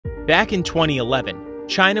Back in 2011,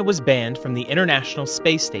 China was banned from the International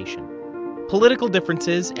Space Station. Political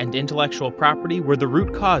differences and intellectual property were the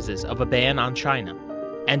root causes of a ban on China.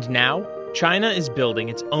 And now, China is building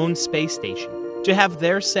its own space station to have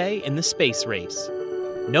their say in the space race.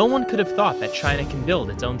 No one could have thought that China can build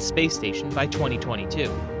its own space station by 2022.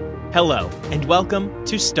 Hello, and welcome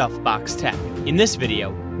to Stuffbox Tech. In this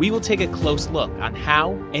video, we will take a close look on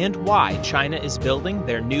how and why China is building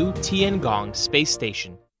their new TIANGONG space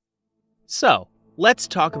station. So, let's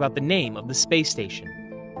talk about the name of the space station.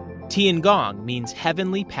 TIANGONG means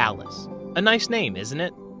Heavenly Palace. A nice name, isn't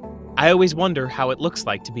it? I always wonder how it looks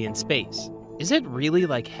like to be in space. Is it really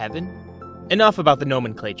like heaven? Enough about the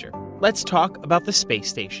nomenclature. Let's talk about the space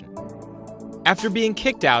station. After being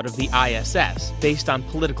kicked out of the ISS based on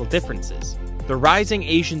political differences, the rising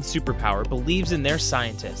Asian superpower believes in their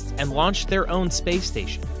scientists and launched their own space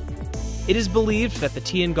station. It is believed that the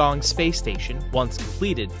TIANGONG space station, once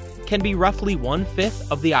completed, can be roughly 1/5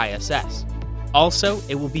 of the ISS. Also,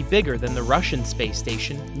 it will be bigger than the Russian space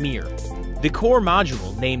station, Mir. The core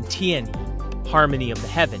module, named Tianhe, Harmony of the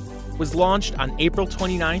Heaven, was launched on April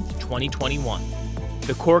 29, 2021.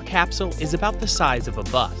 The core capsule is about the size of a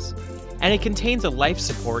bus, and it contains a life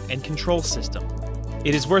support and control system.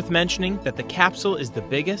 It is worth mentioning that the capsule is the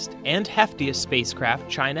biggest and heftiest spacecraft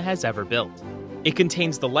China has ever built. It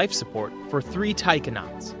contains the life support for 3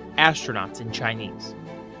 taikonauts, astronauts in Chinese.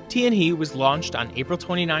 Tianhe was launched on April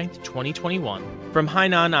 29, 2021, from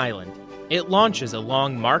Hainan Island. It launches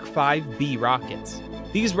along Mark 5B rockets.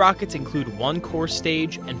 These rockets include 1 core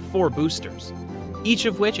stage and 4 boosters, each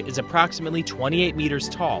of which is approximately 28 meters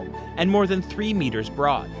tall and more than 3 meters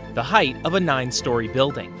broad, the height of a 9-story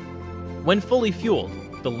building. When fully fueled,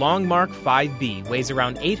 the Long Mark 5B weighs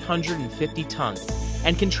around 850 tons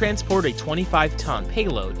and can transport a 25-ton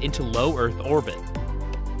payload into low Earth orbit.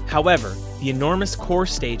 However, the enormous core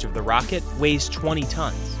stage of the rocket weighs 20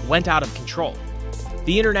 tons, went out of control.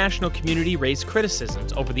 The international community raised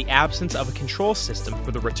criticisms over the absence of a control system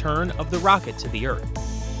for the return of the rocket to the Earth.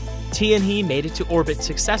 Tianhe made it to orbit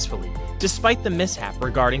successfully, despite the mishap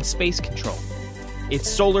regarding space control. Its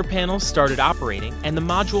solar panels started operating, and the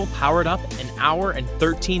module powered up an hour and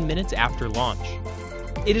 13 minutes after launch.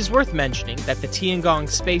 It is worth mentioning that the TIANGONG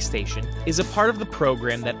space station is a part of the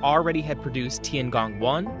program that already had produced TIANGONG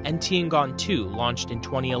 1 and TIANGONG 2, launched in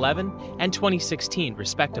 2011 and 2016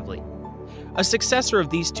 respectively. A successor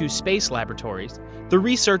of these 2 space laboratories, the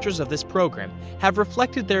researchers of this program have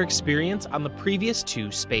reflected their experience on the previous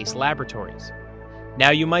 2 space laboratories.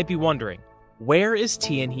 Now you might be wondering, where is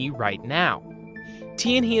Tianhe right now?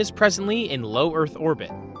 Tianhe is presently in low Earth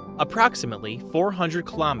orbit, approximately 400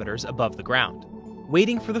 kilometers above the ground,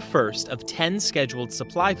 waiting for the first of 10 scheduled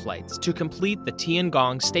supply flights to complete the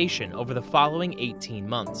TIANGONG station over the following 18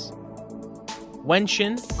 months.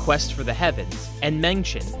 Wenshin, Quest for the Heavens, and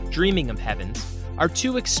Mengshin, Dreaming of Heavens, are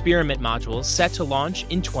 2 experiment modules set to launch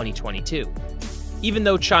in 2022. Even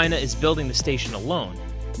though China is building the station alone,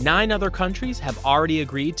 9 other countries have already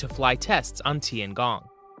agreed to fly tests on TIANGONG.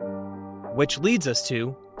 Which leads us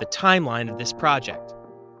to the timeline of this project.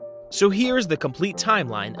 So here's the complete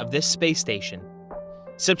timeline of this space station.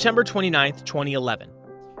 September 29, 2011.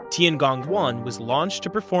 TIANGONG 1 was launched to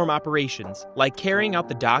perform operations like carrying out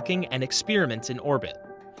the docking and experiments in orbit.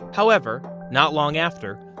 However, not long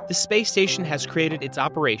after, the space station has created its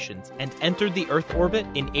operations and entered the Earth orbit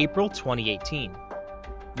in April 2018.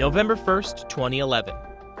 November 1, 2011.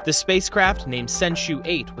 The spacecraft named Shenzhou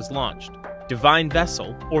 8 was launched. Divine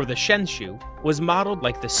Vessel, or the Shenzhou, was modeled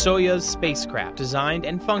like the Soyuz spacecraft designed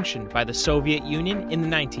and functioned by the Soviet Union in the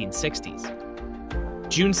 1960s.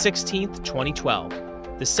 June 16, 2012.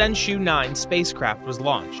 The Shenzhou 9 spacecraft was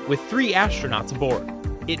launched, with 3 astronauts aboard.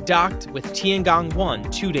 It docked with TIANGONG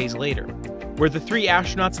 1 2 days later, where the 3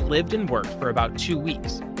 astronauts lived and worked for about 2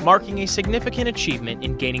 weeks, marking a significant achievement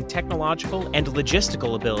in gaining technological and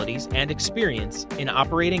logistical abilities and experience in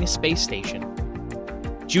operating a space station.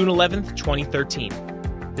 June 11, 2013.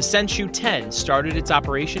 The Shenzhou 10 started its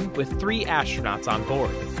operation with 3 astronauts on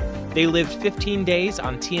board. They lived 15 days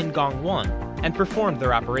on TIANGONG 1 and performed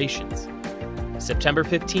their operations. September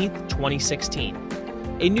 15, 2016.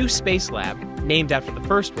 A new space lab, named after the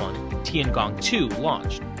first one, TIANGONG 2,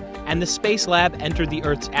 launched, and the space lab entered the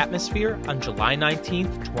Earth's atmosphere on July 19,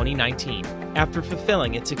 2019, after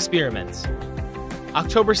fulfilling its experiments.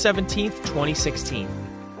 October 17, 2016.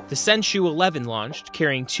 The Shenzhou 11 launched,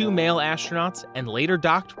 carrying 2 male astronauts, and later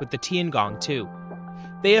docked with the TIANGONG 2.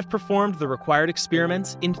 They have performed the required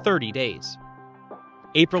experiments in 30 days.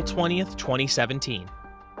 April 20, 2017.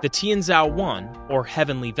 The Tianzhou 1, or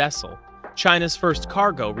Heavenly Vessel, China's first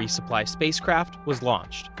cargo resupply spacecraft, was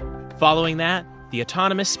launched. Following that, the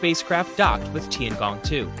autonomous spacecraft docked with Tiangong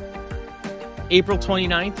 2. April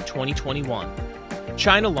 29, 2021.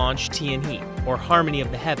 China launched Tianhe, or Harmony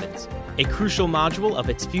of the Heavens, a crucial module of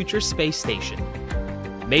its future space station.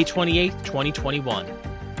 May 28, 2021.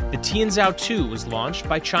 The Tianzhou 2 was launched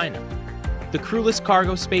by China. The crewless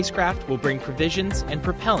cargo spacecraft will bring provisions and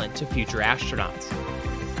propellant to future astronauts.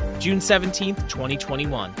 June 17,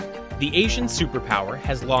 2021. The Asian superpower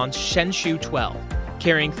has launched Shenzhou 12,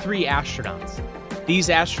 carrying 3 astronauts. These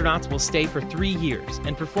astronauts will stay for 3 years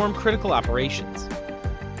and perform critical operations.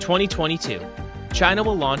 2022. China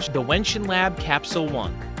will launch the Wenshan Lab Capsule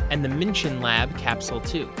 1 and the Minshan Lab Capsule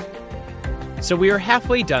 2. So we are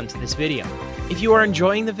halfway done to this video. If you are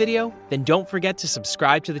enjoying the video, then don't forget to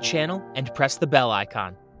subscribe to the channel and press the bell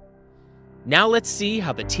icon. Now let's see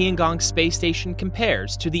how the Tiangong Space Station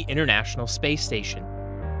compares to the International Space Station.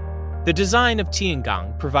 The design of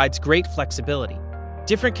Tiangong provides great flexibility.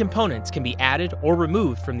 Different components can be added or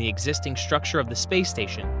removed from the existing structure of the space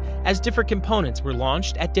station, as different components were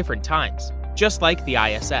launched at different times, just like the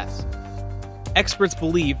ISS. Experts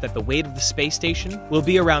believe that the weight of the space station will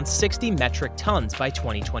be around 60 metric tons by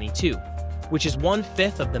 2022, which is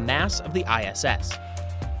 1/5 of the mass of the ISS.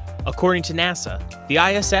 According to NASA, the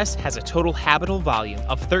ISS has a total habitable volume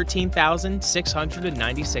of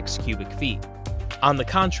 13,696 cubic feet. On the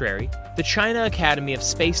contrary, the China Academy of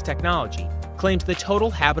Space Technology claims the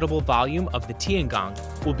total habitable volume of the Tiangong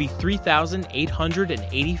will be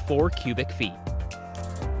 3,884 cubic feet.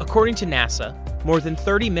 According to NASA, more than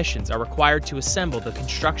 30 missions are required to assemble the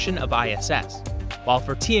construction of ISS, while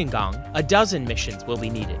for Tiangong, a dozen missions will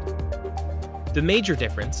be needed. The major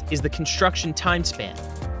difference is the construction time span,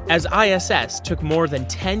 as ISS took more than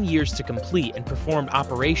 10 years to complete and performed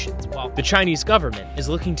operations, while the Chinese government is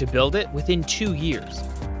looking to build it within 2 years.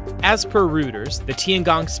 As per Reuters, the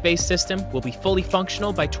Tiangong space system will be fully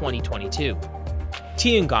functional by 2022.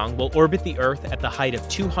 Tiangong will orbit the Earth at the height of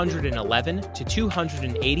 211 to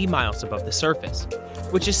 280 miles above the surface,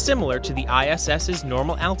 which is similar to the ISS's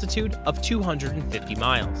normal altitude of 250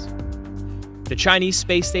 miles. The Chinese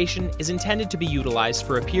space station is intended to be utilized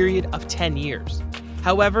for a period of 10 years.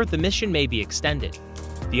 However, the mission may be extended.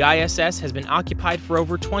 The ISS has been occupied for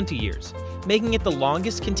over 20 years, making it the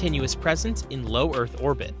longest continuous presence in low Earth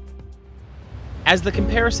orbit. As the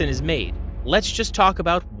comparison is made, let's just talk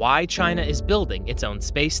about why China is building its own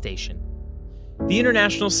space station. The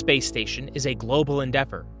International Space Station is a global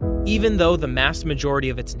endeavor, even though the vast majority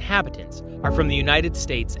of its inhabitants are from the United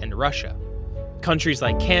States and Russia. Countries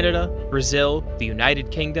like Canada, Brazil, the United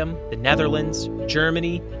Kingdom, the Netherlands,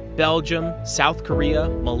 Germany, Belgium, South Korea,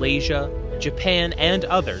 Malaysia, Japan, and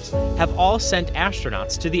others have all sent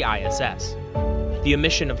astronauts to the ISS. The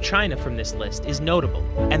omission of China from this list is notable,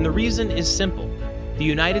 and the reason is simple. The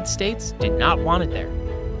United States did not want it there.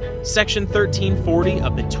 Section 1340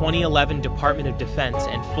 of the 2011 Department of Defense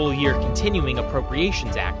and Full Year Continuing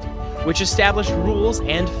Appropriations Act, which established rules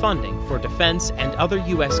and funding for defense and other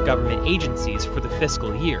U.S. government agencies for the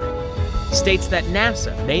fiscal year, states that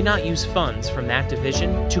NASA may not use funds from that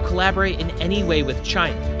division to collaborate in any way with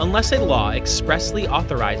China unless a law expressly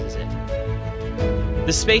authorizes it.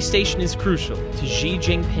 The space station is crucial to Xi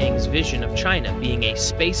Jinping's vision of China being a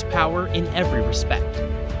space power in every respect,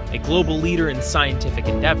 a global leader in scientific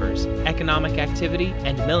endeavors, economic activity,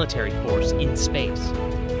 and military force in space.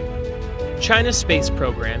 China's space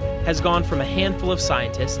program has gone from a handful of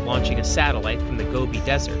scientists launching a satellite from the Gobi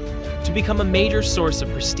Desert to become a major source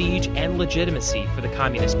of prestige and legitimacy for the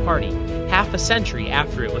Communist Party half a century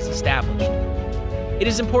after it was established. It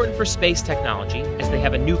is important for space technology as they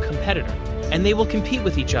have a new competitor, and they will compete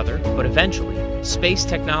with each other, but eventually, space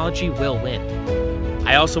technology will win.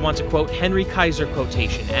 I also want to quote Henry Kaiser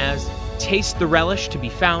quotation as, "Taste the relish to be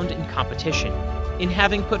found in competition, in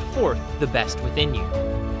having put forth the best within you."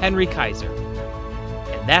 Henry Kaiser.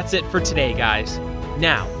 And that's it for today, guys.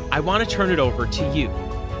 Now, I want to turn it over to you.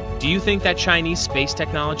 Do you think that Chinese space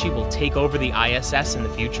technology will take over the ISS in the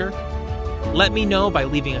future? Let me know by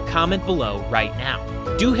leaving a comment below right now.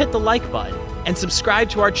 Do hit the like button and subscribe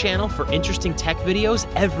to our channel for interesting tech videos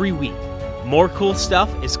every week. More cool stuff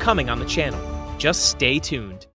is coming on the channel. Just stay tuned.